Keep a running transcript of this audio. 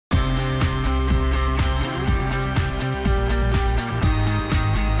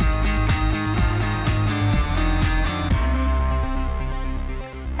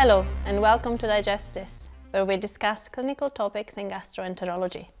Hello and welcome to Digest This, where we discuss clinical topics in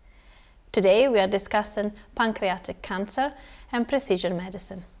gastroenterology. Today we are discussing pancreatic cancer and precision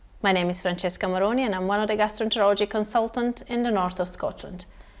medicine. My name is Francesca Moroni and I'm one of the gastroenterology consultants in the north of Scotland.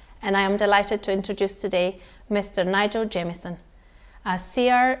 And I am delighted to introduce today Mr. Nigel Jamieson, a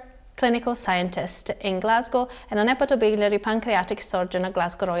CR clinical scientist in Glasgow and an hepatobiliary pancreatic surgeon at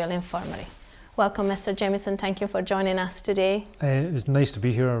Glasgow Royal Infirmary. Welcome, Mr. Jamieson. Thank you for joining us today. It was nice to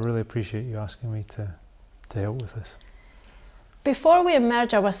be here. I really appreciate you asking me to help with this. Before we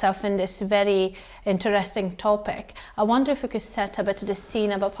immerse ourselves in this very interesting topic, I wonder if we could set a bit of the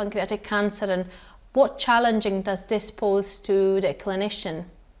scene about pancreatic cancer and what challenging does this pose to the clinician?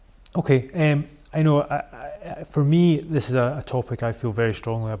 Okay, I know for me this is a topic I feel very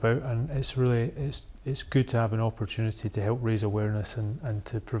strongly about, and it's good to have an opportunity to help raise awareness and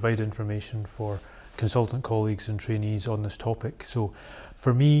to provide information for consultant colleagues and trainees on this topic. So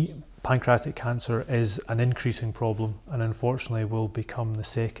for me, pancreatic cancer is an increasing problem and unfortunately will become the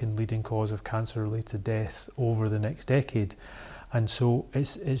second leading cause of cancer-related death over the next decade. And so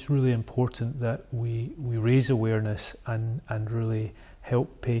it's really important that we raise awareness and really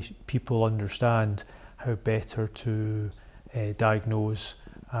help people understand how better to diagnose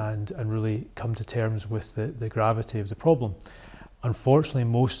and really come to terms with the gravity of the problem. Unfortunately,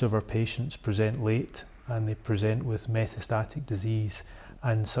 most of our patients present late and they present with metastatic disease,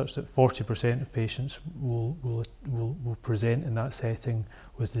 and such that 40% of patients will present in that setting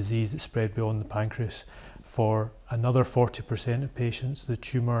with disease that spread beyond the pancreas. For another 40% of patients, the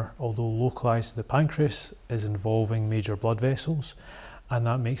tumour, although localised to the pancreas, is involving major blood vessels, and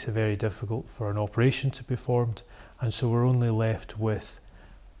that makes it very difficult for an operation to be performed, and so we're only left with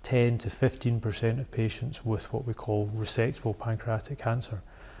 10 to 15% of patients with what we call resectable pancreatic cancer.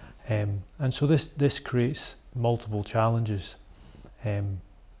 And so this creates multiple challenges.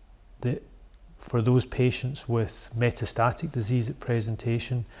 For those patients with metastatic disease at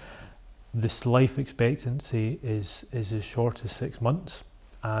presentation, this life expectancy is as short as 6 months,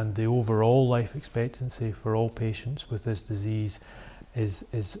 and the overall life expectancy for all patients with this disease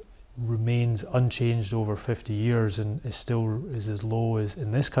remains unchanged over 50 years and is as low as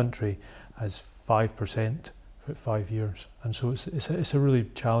in this country as 5% at 5 years. And so it's a really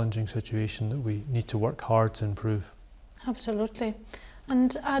challenging situation that we need to work hard to improve. Absolutely.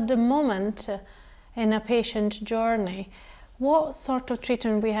 And at the moment in a patient journey, what sort of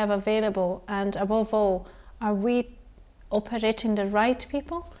treatment we have available, and above all, are we operating the right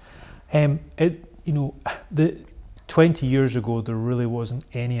people? 20 years ago, there really wasn't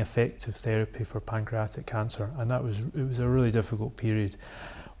any effective therapy for pancreatic cancer, and it was a really difficult period.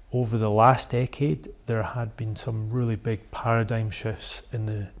 Over the last decade, there had been some really big paradigm shifts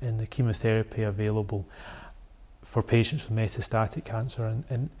in the chemotherapy available for patients with metastatic cancer,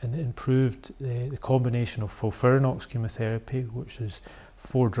 and it improved the combination of FOLFIRINOX chemotherapy, which is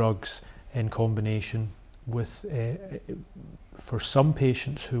 4 drugs in combination with for some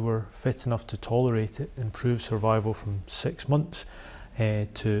patients who were fit enough to tolerate it, improved survival from 6 months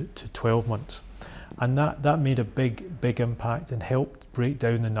to 12 months. And that made a big impact and helped break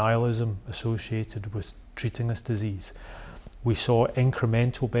down the nihilism associated with treating this disease. We saw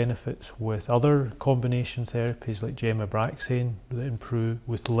incremental benefits with other combination therapies like Gem/Abraxane that improved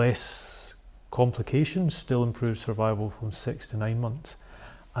with less complications, still improved survival from 6 to 9 months.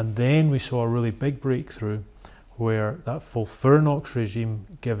 And then we saw a really big breakthrough where that FOLFIRINOX regime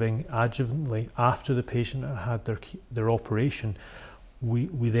giving adjuvantly after the patient had their operation,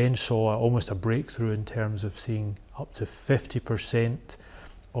 we then saw almost a breakthrough in terms of seeing up to 50%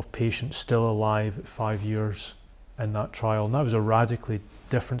 of patients still alive at 5 years in that trial. And that was a radically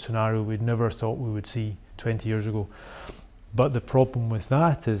different scenario we'd never thought we would see 20 years ago. But the problem with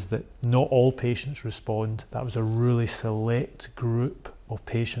that is that not all patients respond. That was a really select group of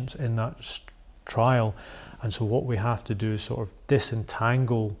patients in that trial. And so what we have to do is sort of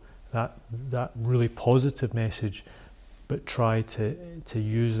disentangle that really positive message, but try to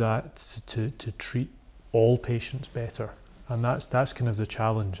use that to treat all patients better. And that's kind of the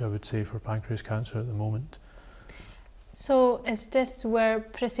challenge, I would say, for pancreas cancer at the moment. So is this where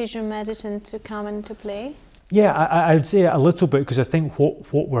precision medicine to come into play? Yeah, I would say a little bit, because I think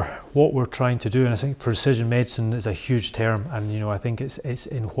what we're trying to do, and I think precision medicine is a huge term, and I think it's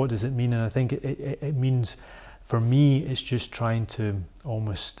in what does it mean, and I think it means, for me, it's just trying to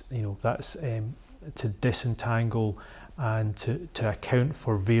almost that's to disentangle and to account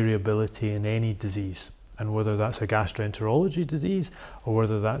for variability in any disease, and whether that's a gastroenterology disease or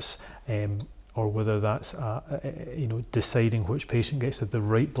whether that's deciding which patient gets the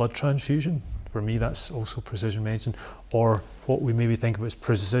right blood transfusion for me that's also precision medicine, or what we maybe think of as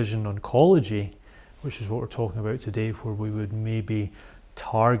precision oncology, which is what we're talking about today, where we would maybe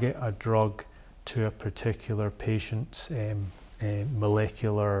target a drug to a particular patient's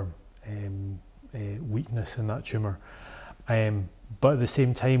molecular weakness in that tumour. But at the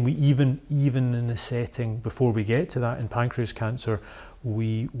same time, we even in the setting before we get to that in pancreas cancer,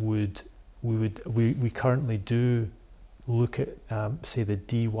 we currently do look at say the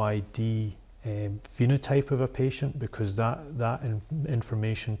DYD phenotype of a patient, because that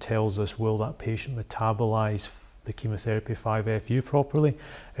information tells us, will that patient metabolize the chemotherapy 5-FU properly.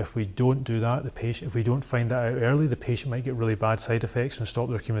 If we don't do that, if we don't find that out early, the patient might get really bad side effects and stop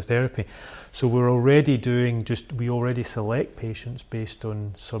their chemotherapy. So we already select patients based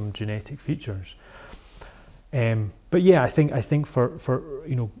on some genetic features. But yeah, I think for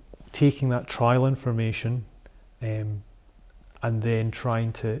taking that trial information and then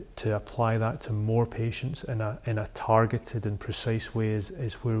trying to apply that to more patients in a targeted and precise way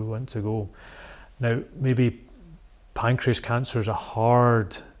is where we want to go. Now, maybe pancreas cancer is a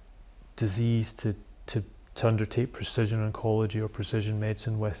hard disease to undertake precision oncology or precision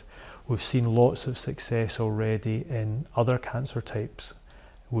medicine with. We've seen lots of success already in other cancer types.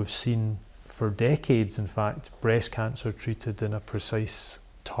 We've seen for decades, in fact, breast cancer treated in a precise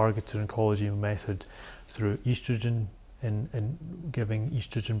targeted oncology method through estrogen and giving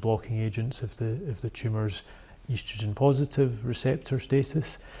estrogen blocking agents if the tumour's estrogen positive receptor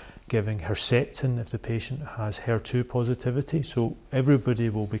status, giving Herceptin if the patient has HER2 positivity, so everybody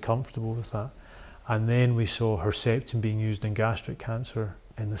will be comfortable with that. And then we saw Herceptin being used in gastric cancer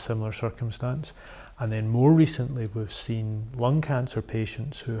in a similar circumstance. And then more recently we've seen lung cancer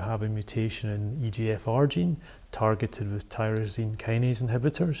patients who have a mutation in EGFR gene targeted with tyrosine kinase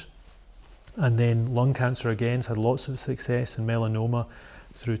inhibitors. And then lung cancer again has had lots of success in melanoma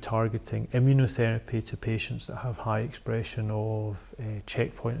through targeting immunotherapy to patients that have high expression of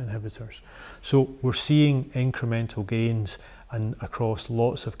checkpoint inhibitors. So we're seeing incremental gains and across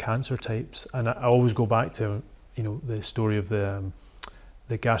lots of cancer types. And I always go back to the story of the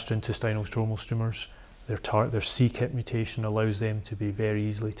gastrointestinal stromal tumours. Their c-KIT mutation allows them to be very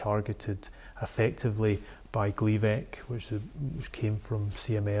easily targeted effectively by Gleevec, which came from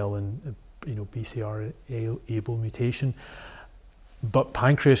CML and BCR-ABL mutation. But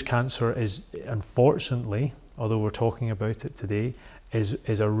pancreas cancer is, unfortunately, although we're talking about it today,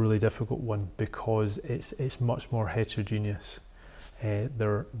 is a really difficult one because it's much more heterogeneous.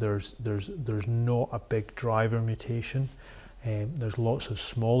 There's not a big driver mutation. There's lots of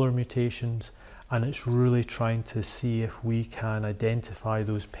smaller mutations, and it's really trying to see if we can identify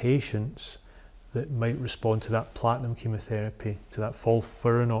those patients that might respond to that platinum chemotherapy, to that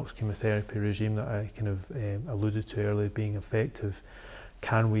FOLFIRINOX chemotherapy regime that I kind of alluded to earlier being effective.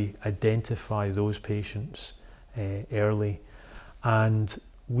 Can we identify those patients early? And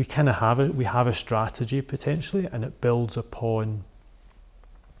we kind of have a strategy potentially, and it builds upon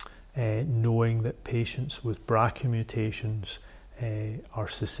knowing that patients with BRCA mutations are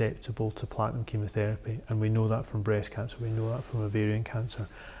susceptible to platinum chemotherapy, and we know that from breast cancer, we know that from ovarian cancer.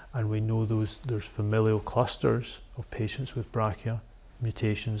 And we know there's familial clusters of patients with BRCA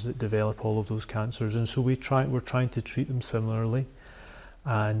mutations that develop all of those cancers, and so we're trying to treat them similarly,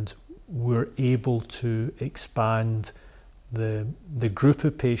 and we're able to expand the group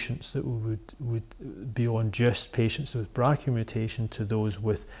of patients that would be on just patients with BRCA mutation to those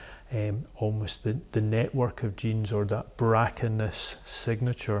with almost the network of genes or that BRCA-ness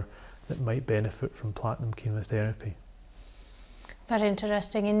signature that might benefit from platinum chemotherapy. Very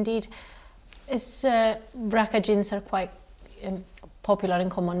interesting indeed. BRCA genes are quite popular in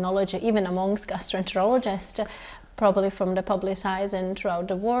common knowledge, even amongst gastroenterologists, probably from the publicising throughout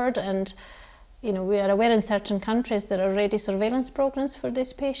the world. And we are aware in certain countries there are already surveillance programs for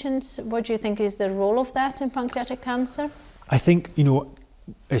these patients. What do you think is the role of that in pancreatic cancer? I think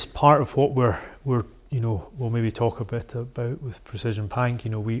as part of what we'll maybe talk a bit about with Precision Panc.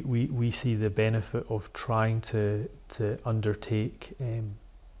 We see the benefit of trying to undertake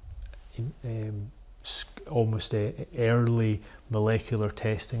almost early molecular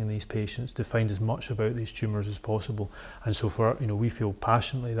testing in these patients to find as much about these tumours as possible. And so we feel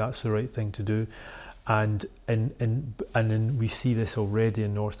passionately that's the right thing to do. And then we see this already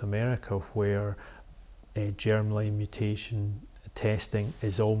in North America, where germline mutation testing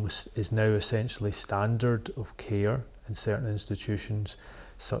is now essentially standard of care in certain institutions,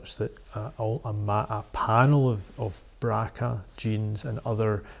 such that a panel of BRCA genes and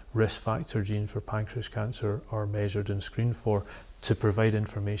other risk factor genes for pancreas cancer are measured and screened for, to provide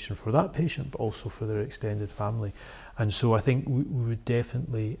information for that patient, but also for their extended family. And so I think we would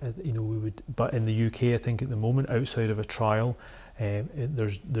definitely, but in the UK, I think at the moment, outside of a trial,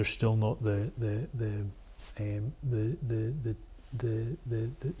 there's still not the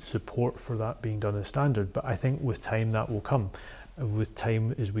support for that being done as standard. But I think with time that will come. With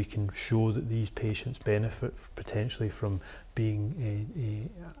time, as we can show that these patients benefit potentially from being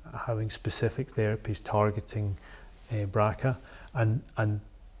having specific therapies targeting BRCA, and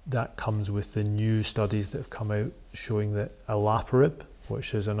that comes with the new studies that have come out showing that olaparib,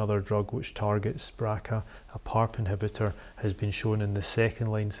 which is another drug which targets BRCA, a PARP inhibitor, has been shown in the second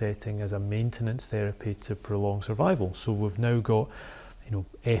line setting as a maintenance therapy to prolong survival. So we've now got,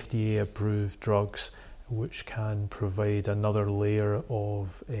 FDA approved drugs which can provide another layer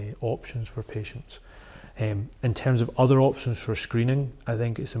of options for patients. In terms of other options for screening, I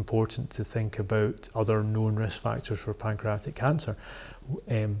think it's important to think about other known risk factors for pancreatic cancer.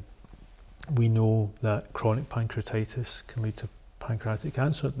 We know that chronic pancreatitis can lead to pancreatic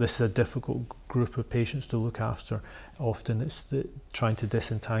cancer. This is a difficult group of patients to look after. Often it's trying to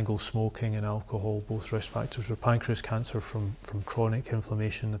disentangle smoking and alcohol, both risk factors for pancreas cancer, from chronic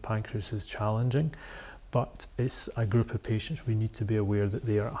inflammation in the pancreas is challenging. But it's a group of patients we need to be aware that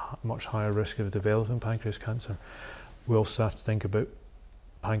they are at much higher risk of developing pancreas cancer. We also have to think about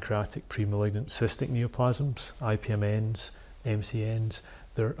pancreatic pre-malignant cystic neoplasms, IPMNs, MCNs.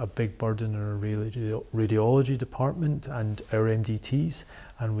 They're a big burden in our radiology department and our MDTs,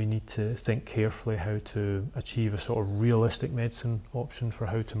 and we need to think carefully how to achieve a sort of realistic medicine option for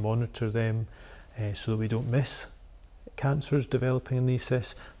how to monitor them so that we don't miss cancers developing in these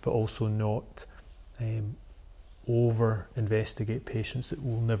cysts, but also not over-investigate patients that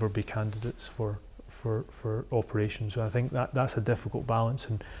will never be candidates for operations. So I think that's a difficult balance,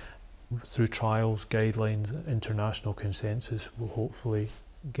 and through trials, guidelines, international consensus, we'll hopefully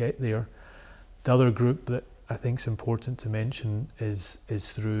get there. The other group that I think is important to mention is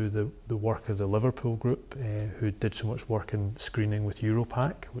through the work of the Liverpool group, who did so much work in screening with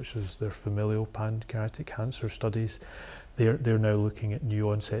EuroPac, which is their familial pancreatic cancer studies. They're now looking at new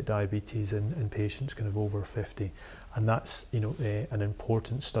onset diabetes in patients kind of over 50, and that's an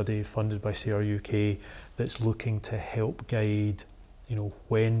important study funded by CRUK that's looking to help guide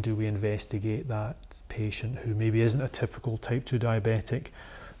when do we investigate that patient who maybe isn't a typical type 2 diabetic,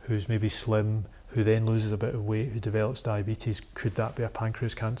 who's maybe slim, who then loses a bit of weight, who develops diabetes. Could that be a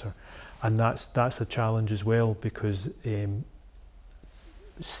pancreas cancer? And that's a challenge as well, because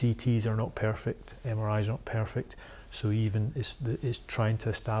CTs are not perfect, MRIs are not perfect. So even it's trying to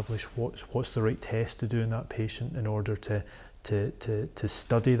establish what's the right test to do in that patient in order to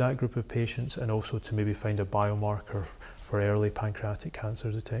study that group of patients, and also to maybe find a biomarker for early pancreatic cancer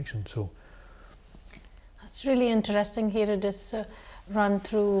detection. So that's really interesting here to just run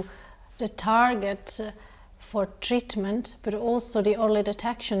through the targets for treatment, but also the early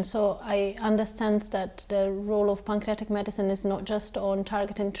detection. So I understand that the role of pancreatic medicine is not just on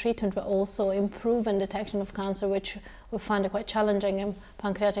targeting treatment, but also improving detection of cancer, which we find quite challenging in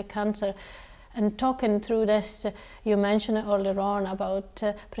pancreatic cancer. And talking through this, you mentioned earlier on about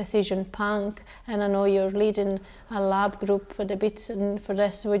Precision Panc, and I know you're leading a lab group with a bit for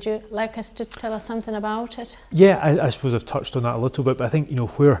this. Would you like us to tell us something about it? Yeah, I suppose I've touched on that a little bit, but I think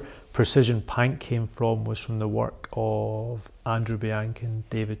where Precision Panc came from was from the work of Andrew Bianchi,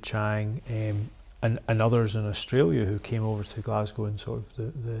 David Chang, and others in Australia who came over to Glasgow in sort of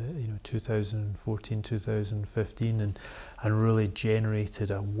the 2014, 2015, and really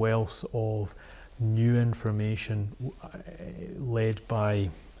generated a wealth of new information led by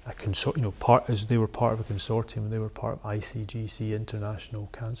a consortium. They were part of a consortium. They were part of ICGC, International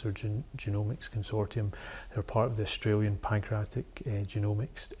Cancer Genomics Consortium. They were part of the Australian Pancreatic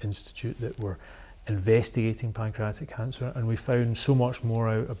Genomics Institute that were investigating pancreatic cancer, and we found so much more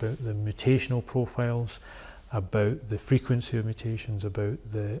out about the mutational profiles, about the frequency of mutations, about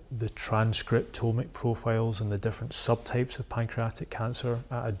the transcriptomic profiles and the different subtypes of pancreatic cancer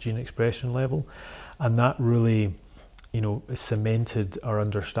at a gene expression level. And that really cemented our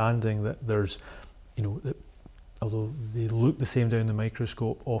understanding that there's that although they look the same down the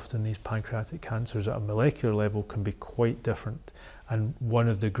microscope, often these pancreatic cancers at a molecular level can be quite different. And one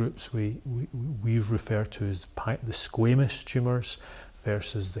of the groups we've referred to as the squamous tumours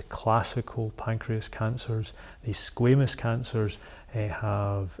versus the classical pancreas cancers. These squamous cancers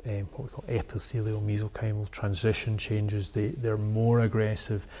have what we call epithelial mesenchymal transition changes. They're more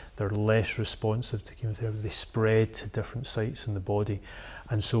aggressive, they're less responsive to chemotherapy, they spread to different sites in the body.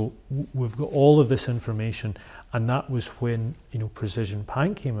 And so we've got all of this information, and that was when Precision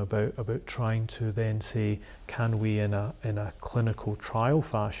Panc came about trying to then say, can we in a clinical trial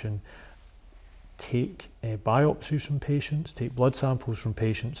fashion take biopsies from patients, take blood samples from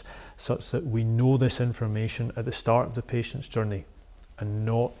patients, such that we know this information at the start of the patient's journey and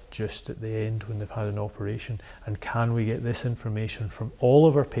not just at the end when they've had an operation. And can we get this information from all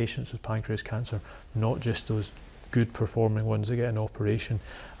of our patients with pancreas cancer, not just those good performing ones that get an operation,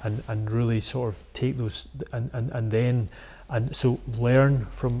 and really sort of take those and so learn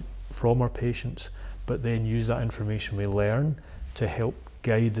from our patients, but then use that information we learn to help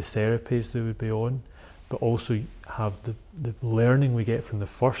guide the therapies they would be on, but also have the learning we get from the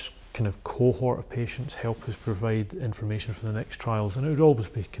first kind of cohort of patients help us provide information for the next trials, and it would always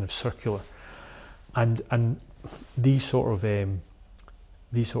be kind of circular. And these sort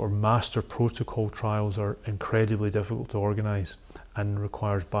of master protocol trials are incredibly difficult to organise and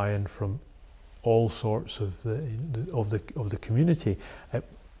requires buy-in from all sorts of the community at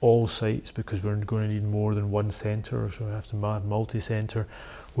all sites, because we're going to need more than one centre, so we have to have multi-centre.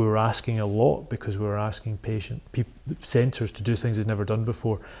 We were asking a lot because we were asking centres to do things they'd never done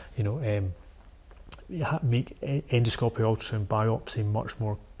before. Make endoscopic ultrasound biopsy much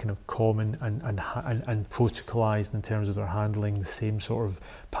more kind of common and protocolized in terms of their handling, the same sort of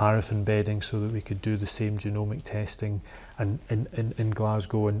paraffin bedding, so that we could do the same genomic testing in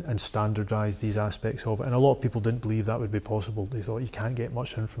Glasgow and standardise these aspects of it. And a lot of people didn't believe that would be possible. They thought you can't get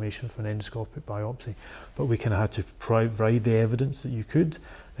much information from an endoscopic biopsy, but we kind of had to provide the evidence that you could,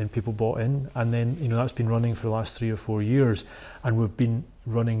 and people bought in. And then that's been running for the last 3 or 4 years, and we've been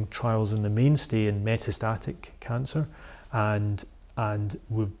running trials in the mainstay in metastatic cancer, and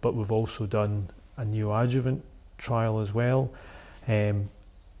we've also done a neoadjuvant trial as well, and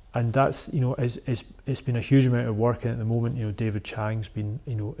that's it's been a huge amount of work. And at the moment, David Chang's been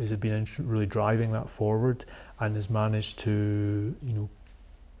has been really driving that forward, and has managed to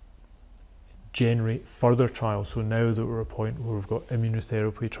generate further trials. So now that we're at a point where we've got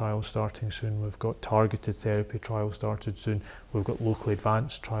immunotherapy trials starting soon, we've got targeted therapy trials started soon, we've got locally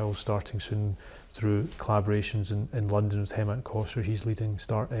advanced trials starting soon through collaborations in London with Hemant Koster. He's leading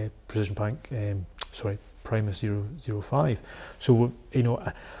Precision Panc, Primus 005. So we've,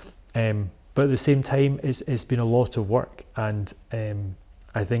 but at the same time, it's been a lot of work, and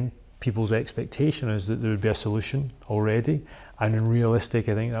I think people's expectation is that there would be a solution already, and in realistic,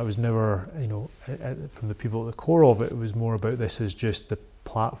 I think that was never, from the people at the core of it, it was more about this is just the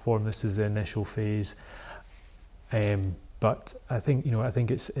platform, this is the initial phase. But I think we've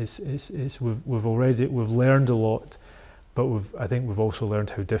learned a lot, but I think we've also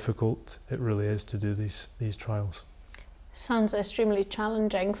learned how difficult it really is to do these trials. Sounds extremely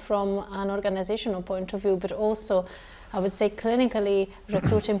challenging from an organisational point of view, but also I would say clinically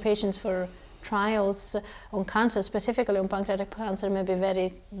recruiting patients for trials on cancer, specifically on pancreatic cancer, may be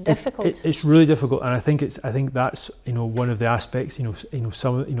very difficult. It's really difficult, and I think that's one of the aspects. I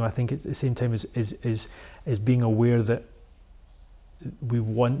think it's at the same time is being aware that we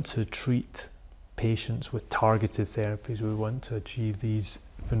want to treat patients with targeted therapies. We want to achieve these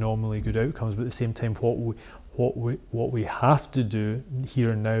phenomenally good outcomes, but at the same time, what we have to do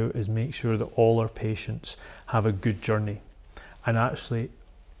here and now is make sure that all our patients have a good journey. And actually,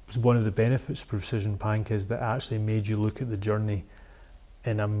 one of the benefits of Precision Panc is that it actually made you look at the journey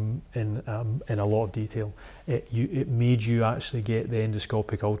in a lot of detail. It made you actually get the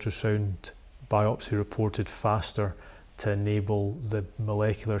endoscopic ultrasound biopsy reported faster to enable the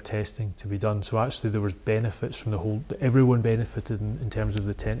molecular testing to be done. So actually there was benefits from the whole, everyone benefited in terms of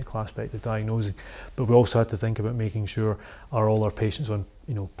the technical aspect of diagnosing, but we also had to think about making sure are all our patients on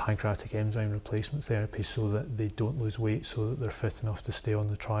pancreatic enzyme replacement therapy so that they don't lose weight, so that they're fit enough to stay on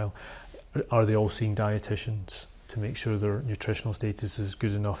the trial. Are they all seeing dietitians to make sure their nutritional status is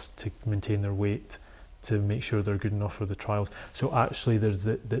good enough to maintain their weight, to make sure they're good enough for the trials. So actually there's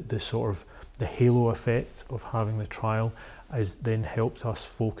the sort of the halo effect of having the trial is then helps us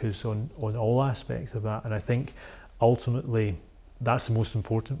focus on all aspects of that. And I think ultimately that's the most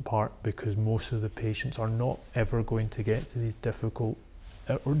important part, because most of the patients are not ever going to get to these difficult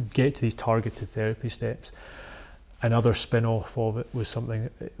or get to these targeted therapy steps. Another spin-off of it was something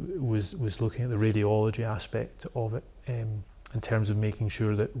was looking at the radiology aspect of it, in terms of making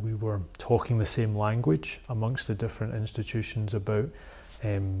sure that we were talking the same language amongst the different institutions about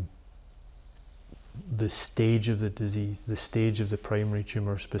the stage of the disease, the stage of the primary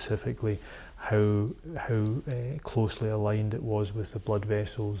tumour specifically, how closely aligned it was with the blood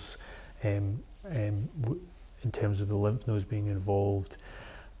vessels, in terms of the lymph nodes being involved,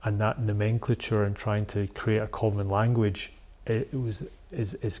 and that nomenclature and trying to create a common language, is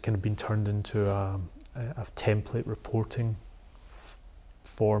kind of been turned into a template reporting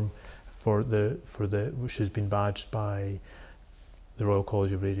form which has been badged by the Royal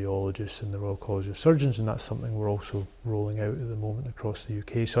College of Radiologists and the Royal College of Surgeons, and that's something we're also rolling out at the moment across the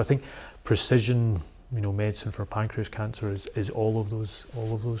UK. So I think precision, medicine for pancreas cancer is all of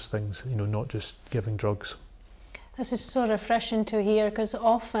those things, not just giving drugs. This is so refreshing to hear, because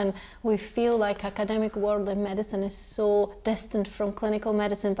often we feel like academic world in medicine is so distant from clinical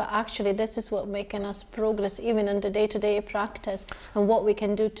medicine, but actually this is what making us progress even in the day-to-day practice, and what we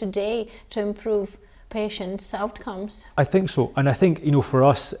can do today to improve patients' outcomes. I think so, and I think for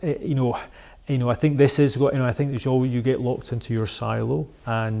us, I think this is what I think is always, you get locked into your silo,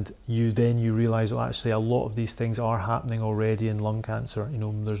 and you realise that actually a lot of these things are happening already in lung cancer.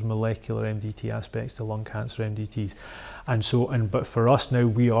 There's molecular MDT aspects to lung cancer MDTs, but for us now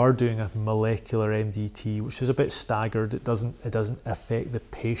we are doing a molecular MDT, which is a bit staggered. It doesn't affect the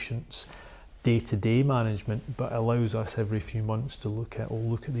patient's day-to-day management, but allows us every few months to look at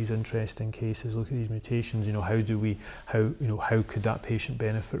these interesting cases, look at these mutations. How could that patient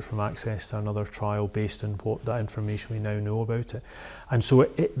benefit from access to another trial based on what that information we now know about it? And so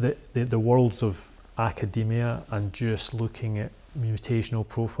the worlds of academia and just looking at mutational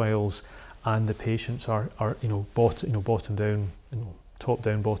profiles and the patients are bottom down, top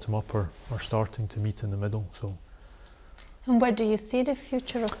down, bottom up are starting to meet in the middle. So. And where do you see the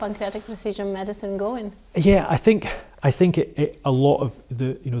future of pancreatic precision medicine going? Yeah, I think a lot of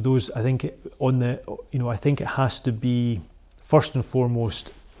the those I think it has to be first and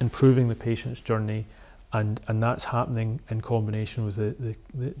foremost improving the patient's journey, and that's happening in combination with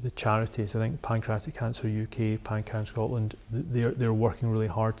the charities. I think Pancreatic Cancer UK, PanCan Scotland, they're working really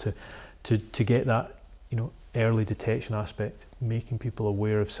hard to get that early detection aspect, making people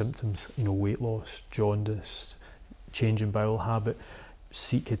aware of symptoms, weight loss, jaundice, change in bowel habit.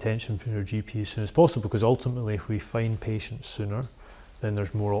 Seek attention from your GP as soon as possible, because ultimately if we find patients sooner, then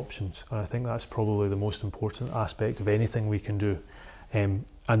there's more options, and I think that's probably the most important aspect of anything we can do. And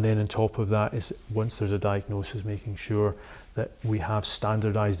then on top of that is, once there's a diagnosis, making sure that we have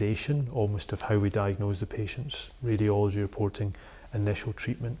standardisation almost of how we diagnose the patients, radiology reporting, initial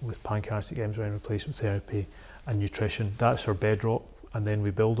treatment with pancreatic enzyme replacement therapy and nutrition. That's our bedrock, and then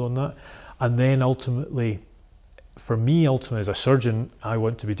we build on that. And then ultimately, for me, as a surgeon, I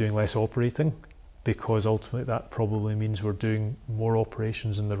want to be doing less operating, because ultimately that probably means we're doing more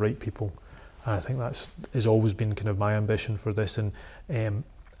operations in the right people. And I think that's has always been kind of my ambition for this, and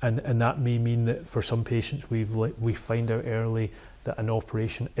that may mean that for some patients we find out early that an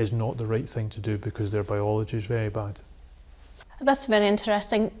operation is not the right thing to do because their biology is very bad. That's very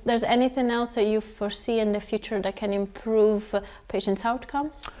interesting. There's anything else that you foresee in the future that can improve patients'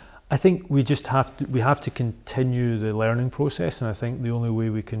 outcomes? I think we have to continue the learning process, and I think the only way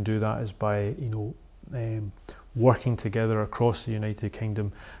we can do that is by working together across the United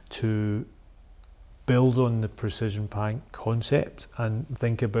Kingdom to build on the precision panc concept and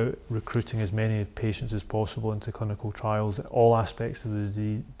think about recruiting as many patients as possible into clinical trials at all aspects of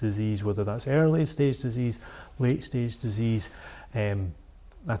the disease, whether that's early stage disease, late stage disease.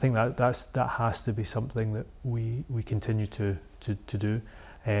 I think that has to be something that we continue to do.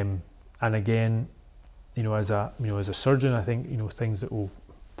 And again, as a surgeon, I think things that will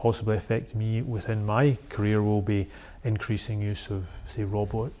possibly affect me within my career will be increasing use of, say,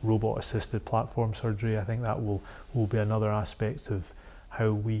 robot-assisted platform surgery. I think that will be another aspect of how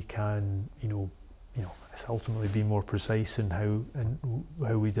we can, ultimately be more precise in how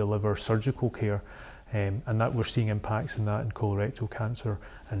we deliver surgical care, and that we're seeing impacts in that in colorectal cancer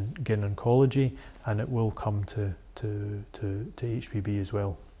and again oncology, and it will come to HPB as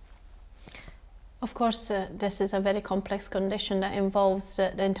well. Of course, this is a very complex condition that involves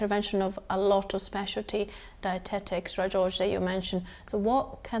the intervention of a lot of specialty, dietetics, radiology that you mentioned. So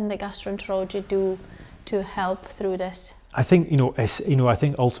what can the gastroenterology do to help through this? I think I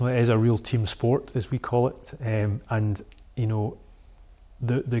think ultimately it is a real team sport, as we call it, and the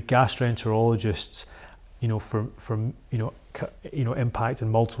gastroenterologists, impact in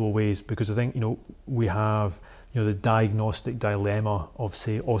multiple ways, because I think we have the diagnostic dilemma of,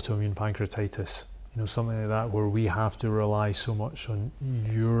 say, autoimmune pancreatitis, something like that, where we have to rely so much on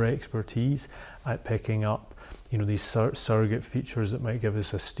your expertise at picking up these surrogate features that might give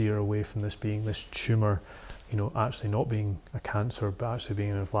us a steer away from this being this tumour, you know, actually not being a cancer, but actually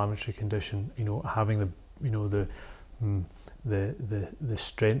being an inflammatory condition, you know, having the, you know, the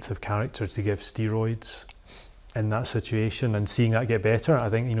strength of character to give steroids in that situation and seeing that get better. I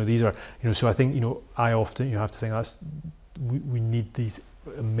think, you know, these are, you know, so I think, you know, I often, you have to think that's, we need these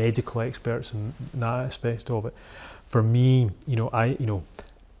medical experts in that aspect of it. For me, you know,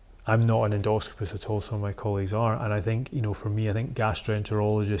 I'm not an endoscopist at all, some of my colleagues are, and I think, you know, for me, I think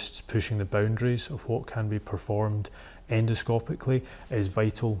gastroenterologists pushing the boundaries of what can be performed endoscopically is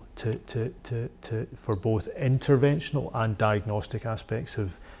vital for both interventional and diagnostic aspects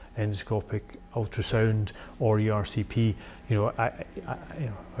of endoscopic ultrasound or ERCP. You know,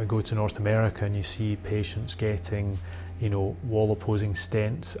 I go to North America and you see patients getting, you know, wall opposing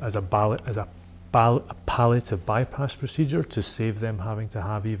stents as a palliative bypass procedure to save them having to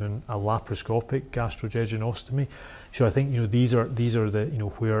have even a laparoscopic gastrojejunostomy. So I think, you know, these are the, you know,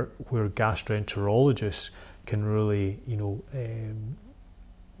 where gastroenterologists can really, you know,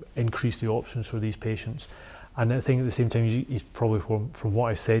 increase the options for these patients. And I think at the same time, he's probably from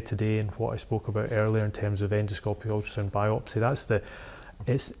what I said today and what I spoke about earlier in terms of endoscopic ultrasound biopsy, that's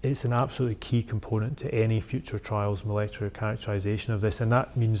it's an absolutely key component to any future trials molecular characterization of this, and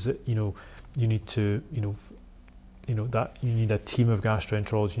that means that, you know, you need to, you know that you need a team of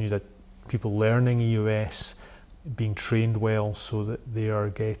gastroenterologists, you need people learning EUS, being trained well so that they are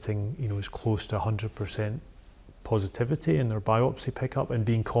getting, you know, as close to 100% positivity in their biopsy pickup, and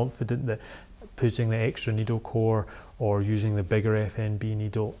being confident that putting the extra needle core or using the bigger FNB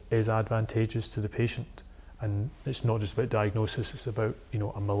needle is advantageous to the patient. And it's not just about diagnosis, it's about, you know,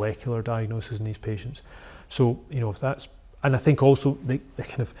 a molecular diagnosis in these patients. So, you know, if that's, and I think also the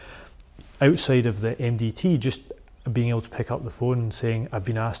kind of outside of the MDT, just being able to pick up the phone and saying, I've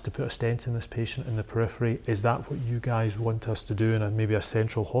been asked to put a stent in this patient in the periphery, is that what you guys want us to do in maybe a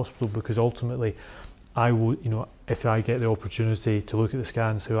central hospital? Because ultimately, I would, you know, if I get the opportunity to look at the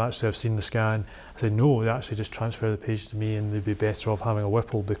scan and say, well, actually I've seen the scan, I say, no, they actually just transfer the patient to me and they'd be better off having a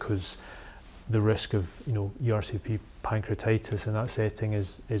Whipple, because the risk of, you know, ERCP pancreatitis in that setting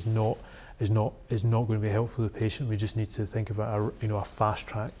is not going to be helpful to the patient. We just need to think about a fast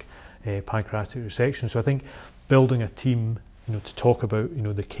track pancreatic resection. So I think building a team, you know, to talk about, you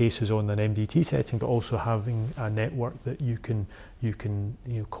know, the cases on an MDT setting, but also having a network that you can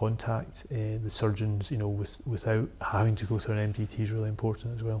contact the surgeons, you know, without having to go through an MDT is really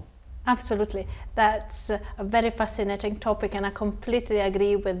important as well. Absolutely. That's a very fascinating topic, and I completely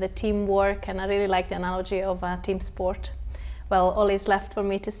agree with the teamwork, and I really like the analogy of a team sport. Well, all is left for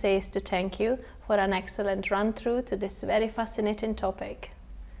me to say is to thank you for an excellent run through to this very fascinating topic.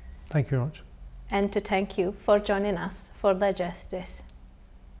 Thank you very much. And to thank you for joining us for Digest This.